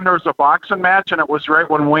remember the time there was a boxing match, and it was right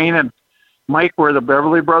when Wayne and Mike were the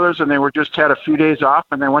Beverly Brothers, and they just had a few days off,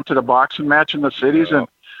 and they went to the boxing match in the cities, and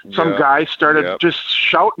some guy started just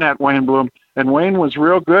shouting at Wayne Bloom. And Wayne was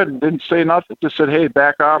real good and didn't say nothing. Just said, hey,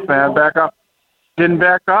 back off, man, back off. Didn't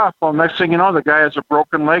back off. Well, next thing you know, the guy has a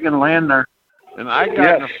broken leg and laying there. And I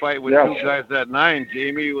got in a fight with 2 guys that night.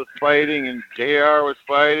 Jamie was fighting, and JR was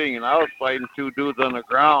fighting, and I was fighting 2 dudes on the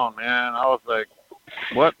ground, man. I was like,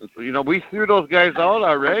 what? We threw those guys out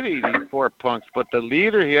already, these 4 punks. But the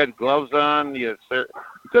leader, he had gloves on. He had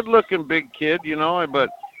good-looking big kid, but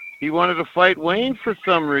he wanted to fight Wayne for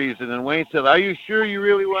some reason. And Wayne said, are you sure you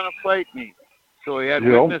really want to fight me? So he had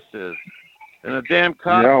witnesses. And the damn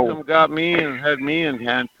cops got me and had me in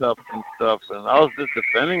handcuffs and stuff. And I was just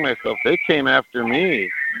defending myself. They came after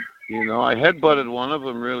me. I headbutted one of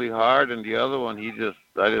them really hard, and the other one, I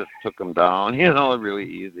just took him down, really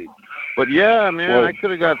easy. But yeah, man, I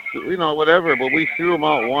could have got, whatever. But we threw them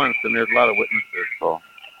out once, and there's a lot of witnesses. So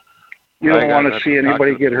you don't want to see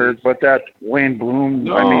anybody get hurt. But that Wayne Bloom,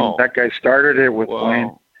 that guy started it with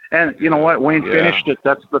Wayne. And you know what? Wayne finished it.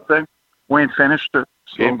 That's the thing. Wayne finished it.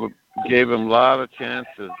 So. Gave him a lot of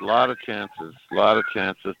chances to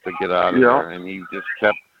get out of there, and he just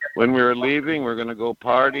kept. When we were leaving, we're going to go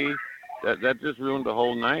party. That just ruined the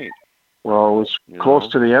whole night. Well, it was close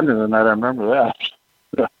to the end of the night. I remember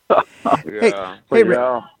that.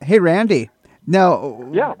 Hey, Randy. Now,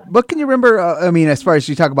 what can you remember? As far as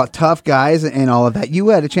you talk about tough guys and all of that, you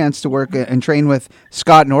had a chance to work and train with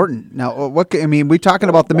Scott Norton. Now, we're talking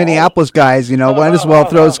about the Minneapolis guys. Might as well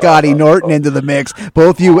throw Scotty Norton into the mix.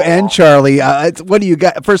 Both you and Charlie. What do you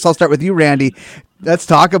got? First, I'll start with you, Randy. Let's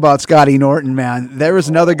talk about Scotty Norton, man. There was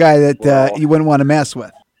another guy that you wouldn't want to mess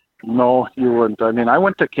with. No, you wouldn't. I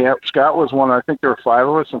went to camp. Scott was one. I think there were 5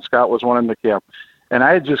 of us, and Scott was one in the camp. And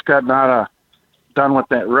I had just gotten done with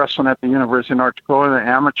that wrestling at the University of North Dakota, the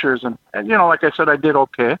amateurs, and like I said, I did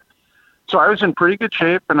okay. So I was in pretty good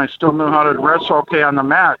shape, and I still knew how to wrestle okay on the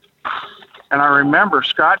mat. And I remember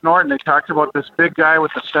Scott Norton, they talked about this big guy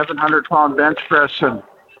with the 700-pound bench press, and,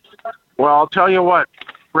 well, I'll tell you what,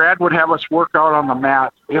 Brad would have us work out on the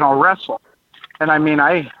mat, wrestle. And I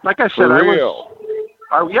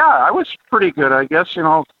was pretty good, I guess.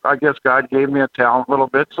 I guess God gave me a talent a little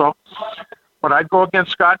bit, so. But I'd go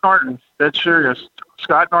against Scott Norton. That's serious.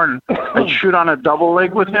 Scott Norton. I'd shoot on a double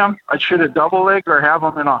leg with him. I'd shoot a double leg or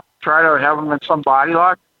try to have him in some body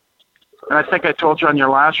lock. And I think I told you on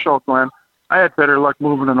your last show, Glenn, I had better luck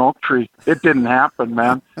moving an oak tree. It didn't happen,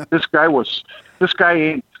 man. This guy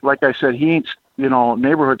ain't, like I said, he ain't,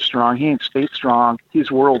 neighborhood strong. He ain't state strong.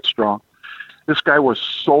 He's world strong. This guy was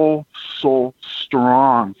so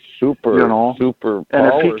strong. Super super.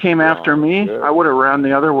 And if he came after me, I would have ran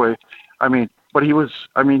the other way. But he was.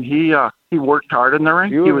 He worked hard in the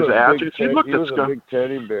ring. He was agile. He was a big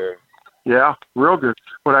teddy bear. Yeah, real good.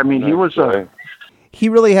 But he was a. He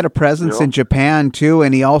really had a presence in Japan too,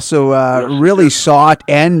 and he also really sought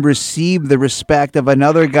and received the respect of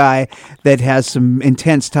another guy that has some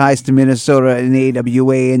intense ties to Minnesota and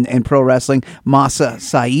AWA and pro wrestling, Masa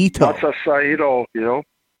Saito. Masa Saito,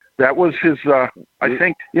 that was his. I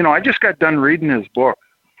think I just got done reading his book.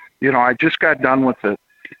 I just got done with it.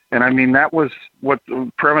 And that was what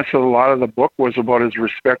the premise of a lot of the book was, about his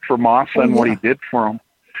respect for Masa and what he did for him,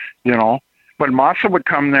 But Masa would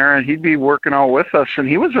come there and he'd be working out with us, and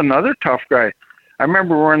he was another tough guy. I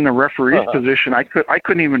remember we're in the referee's position. I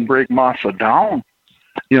couldn't even break Masa down.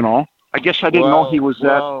 You know, I guess I didn't know he was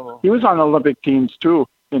that. He was on the Olympic teams too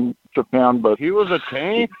in Japan, but he was a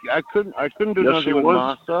tank. I couldn't do nothing with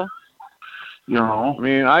Masa. You know, I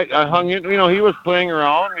mean, I hung in. You know, he was playing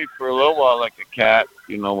around me for a little while like a cat.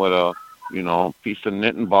 You know, with a piece of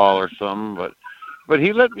knitting ball or something. But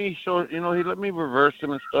he let me he let me reverse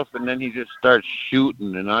him and stuff, and then he just starts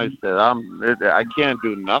shooting, and I said, I can't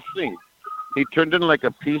do nothing. He turned in like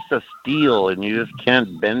a piece of steel, and you just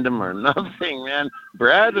can't bend him or nothing, man.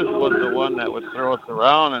 Brad was the one that would throw us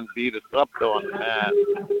around and beat us up, though, on the mat.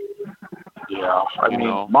 Yeah, I mean,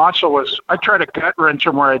 Masa I tried to gut wrench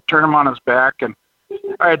him where I'd turn him on his back, and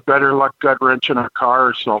I had better luck gut wrenching a car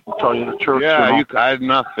or so, to tell you the truth. Yeah, I had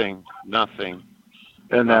nothing.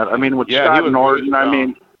 And that, I mean, with Scott Norton,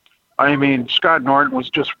 I mean, Scott Norton was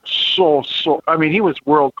just so, I mean, he was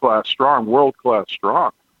world-class strong.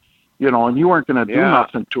 You know, and you weren't going to do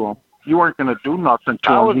nothing to him.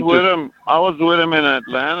 I was with him in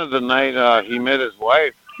Atlanta the night he met his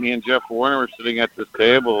wife. Me and Jeff Warner were sitting at this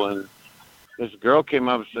table, and this girl came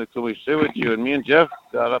up and said, "Can we sit with you?" And me and Jeff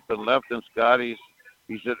got up and left, and he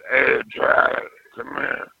said, "Hey, Jack, come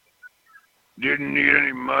here. Didn't need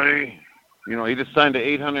any money." You know, he just signed an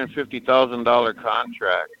 $850,000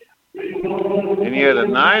 contract. And he had a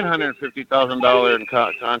 $950,000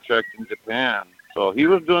 contract in Japan. So he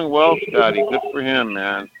was doing well, Scotty. Good for him,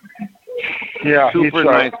 man. Yeah, super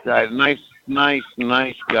nice guy. Nice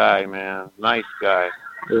guy, man. Nice guy.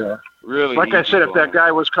 Yeah. Really. Like I said, if that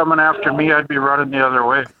guy was coming after me, I'd be running the other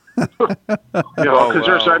way. You know,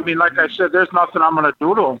 because like I said, there's nothing I'm going to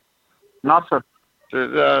do to him. Nothing.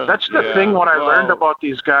 That's the thing. What I learned about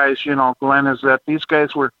these guys, you know, Glenn, is that these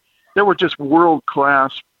guys were just world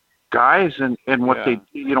class guys, and what they,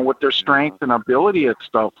 you know, what their strength and ability and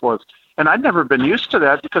stuff was. And I'd never been used to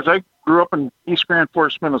that because I grew up in East Grand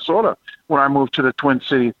Forks, Minnesota, when I moved to the Twin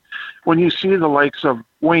Cities. When you see the likes of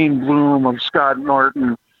Wayne Bloom, of Scott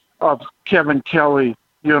Norton, of Kevin Kelly,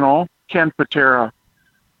 you know, Ken Patera,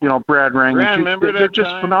 you know, Brad Rangan, they're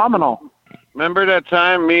just phenomenal. Remember that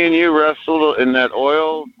time me and you wrestled in that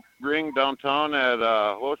oil ring downtown at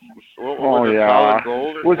what was it, Solid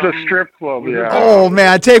Gold? It was a strip club, Oh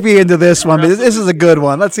man, take me into this one. This is a good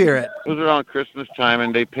one. Let's hear it. It was around Christmas time,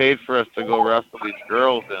 and they paid for us to go wrestle these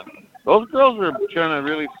girls, and those girls were trying to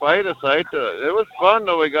really fight us. It was fun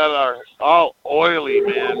though. We got all oily,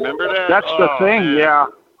 man. Remember that? That's the thing, man. Yeah.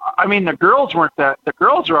 I mean, the girls weren't that. The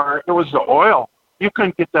girls were. It was the oil. You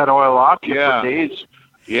couldn't get that oil off you for days.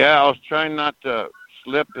 Yeah, I was trying not to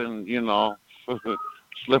slip and, you know,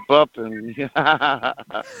 slip up and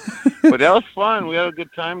but that was fun. We had a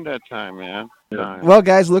good time that time, man. Well,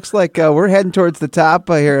 guys, looks like we're heading towards the top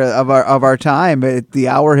here of our time. The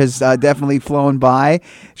hour has definitely flown by,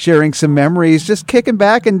 sharing some memories, just kicking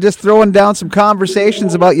back and just throwing down some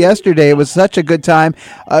conversations about yesterday. It was such a good time.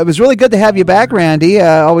 It was really good to have you back, Randy.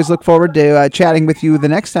 Always look forward to chatting with you the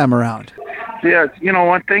next time around. Yeah, you know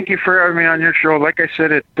what? Thank you for having me on your show. Like I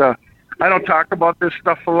said, I don't talk about this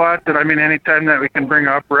stuff a lot. But I mean, anytime that we can bring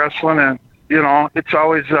up wrestling, and you know, it's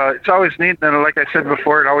always neat. And like I said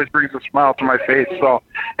before, it always brings a smile to my face. So,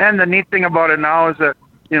 and the neat thing about it now is that,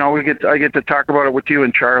 you know, I get to talk about it with you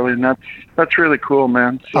and Charlie, and that's really cool,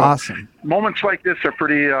 man. So, awesome. Moments like this are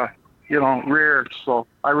pretty, rare. So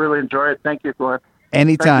I really enjoy it. Thank you, Glenn.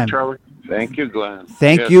 Anytime. Thank you, Charlie. Thank you, Glenn.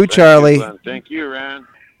 Thank you, Charlie. Thank you, Rand.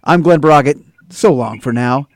 I'm Glen Braget. So long for now.